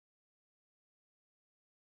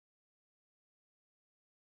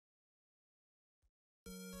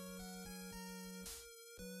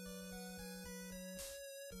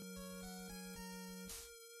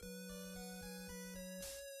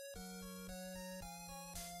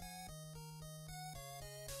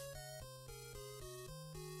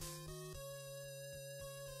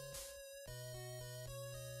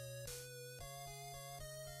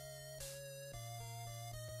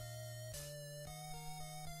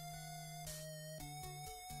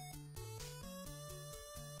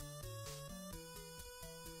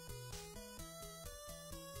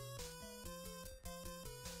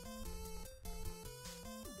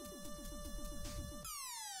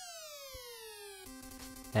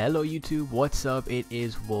Hello YouTube, what's up? It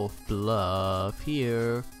is Wolf Bluff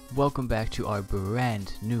here. Welcome back to our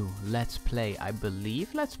brand new Let's Play. I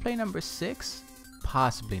believe Let's Play number 6,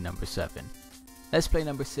 possibly number 7. Let's Play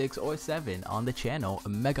number 6 or 7 on the channel,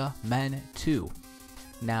 Megaman 2.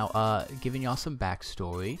 Now, giving y'all some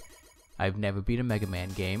backstory. I've never beat a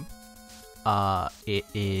Megaman game. It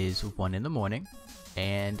is 1 in the morning,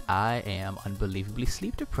 and I am unbelievably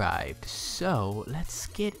sleep deprived. So, let's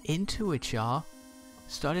get into it, y'all.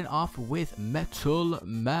 Starting off with Metal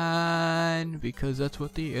Man, because that's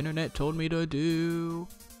what the internet told me to do.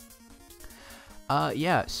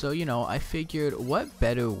 Yeah, so I figured what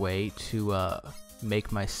better way to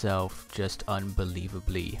make myself just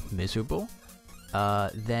unbelievably miserable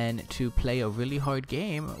than to play a really hard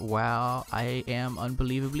game while I am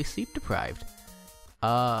unbelievably sleep deprived.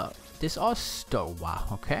 This all wow,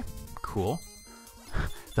 okay, cool.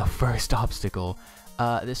 The first obstacle.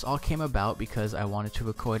 This all came about because I wanted to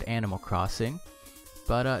record Animal Crossing,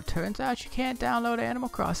 but turns out you can't download Animal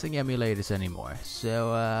Crossing emulators anymore,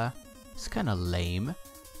 so it's kind of lame.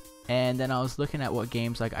 And then I was looking at what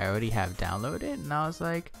games I already have downloaded, and I was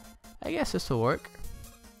like, I guess this will work.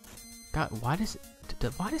 God, why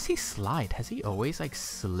does he slide? Has he always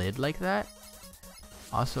slid like that?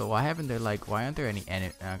 Also, why aren't there any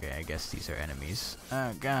okay, I guess these are enemies.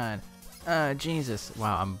 Oh god. Jesus.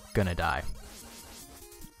 Wow, I'm gonna die.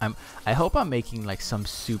 I hope I'm making some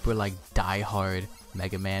super die-hard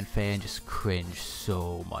Mega Man fan just cringe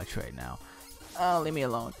so much right now. Oh, leave me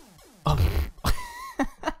alone. Oh.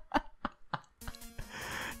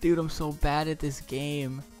 Dude, I'm so bad at this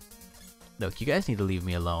game. Look, you guys need to leave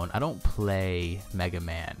me alone. I don't play Mega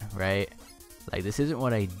Man, right? This isn't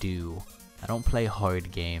what I do. I don't play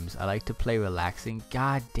hard games. I like to play relaxing.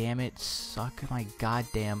 God damn it, suck my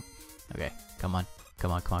goddamn. Okay, come on. Come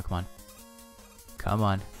on, come on, come on. Come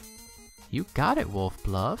on. You got it, Wolf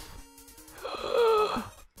Bluff.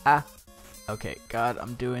 Ah. Okay, God,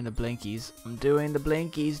 I'm doing the blinkies. I'm doing the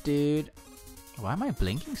blinkies, dude. Why am I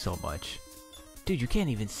blinking so much? Dude, you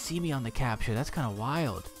can't even see me on the capture. That's kind of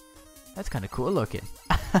wild. That's kind of cool looking.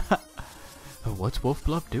 What's Wolf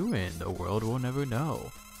Bluff doing? The world will never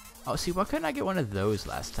know. Oh, see, why couldn't I get one of those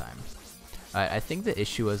last time? I think the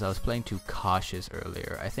issue was I was playing too cautious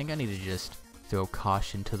earlier. I think I need to just throw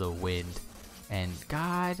caution to the wind. And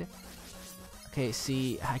God, okay,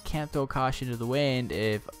 see, I can't throw caution to the wind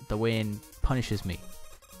if the wind punishes me.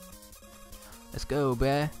 Let's go,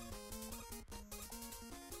 bruh.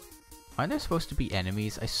 Aren't there supposed to be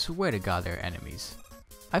enemies? I swear to God there are enemies.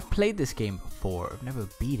 I've played this game before. I've never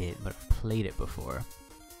beat it, but I've played it before.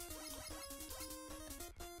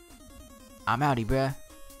 I'm outie, bruh.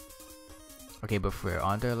 Okay, but for real,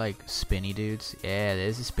 aren't there spinny dudes? Yeah,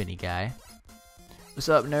 there's a spinny guy. What's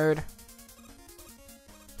up, nerd?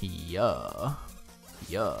 Yeah.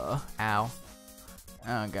 Yeah. Ow.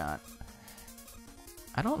 Oh god.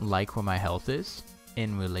 I don't like where my health is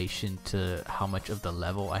in relation to how much of the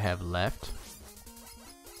level I have left.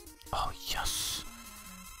 Oh, yes.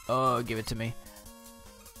 Oh, give it to me.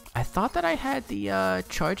 I thought that I had the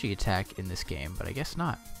charging attack in this game, but I guess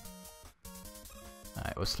not.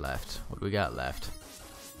 Alright, what's left? What do we got left?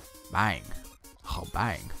 Bang. Oh,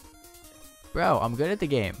 bang. Bro, I'm good at the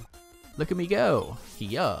game. Look at me go.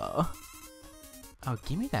 Yeah. Oh,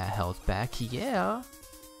 give me that health back. Yeah.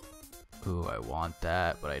 Ooh, I want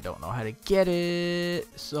that, but I don't know how to get it.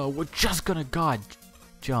 So we're just gonna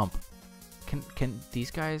jump. Can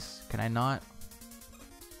these guys? Can I not?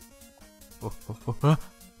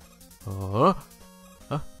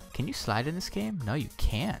 Can you slide in this game? No, you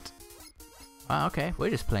can't. Okay, we're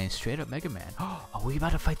just playing straight up Mega Man. Are we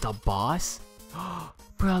about to fight the boss?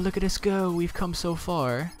 Bro, look at us go. We've come so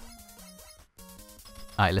far.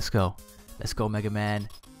 Alright, let's go. Let's go, Mega Man.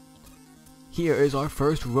 Here is our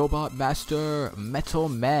first robot master, Metal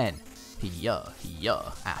Man. Yeah,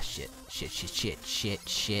 yeah. Ah, shit. Shit, shit, shit, shit,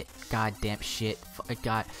 shit. Goddamn shit.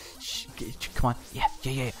 God. Come on. Yeah,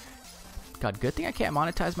 yeah, yeah. God, good thing I can't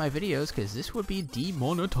monetize my videos, because this would be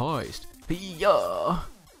demonetized. Yeah.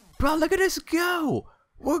 Bro, look at us go.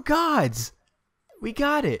 We're gods. We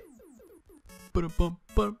got it.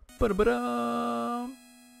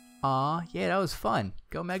 Aw, yeah, that was fun.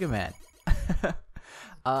 Go Mega Man.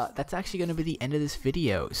 That's actually gonna be the end of this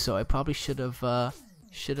video, so I probably should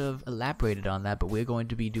have elaborated on that, but we're going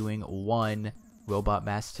to be doing one Robot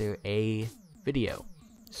Master A video.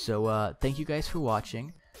 So thank you guys for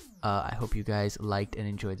watching. I hope you guys liked and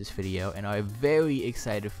enjoyed this video and are very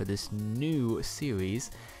excited for this new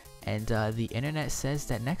series. And the internet says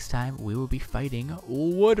that next time we will be fighting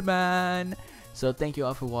Woodman. So thank you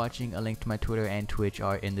all for watching. A link to my Twitter and Twitch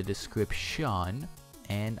are in the description.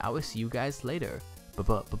 And I will see you guys later.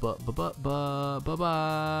 Bye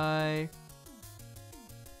bye.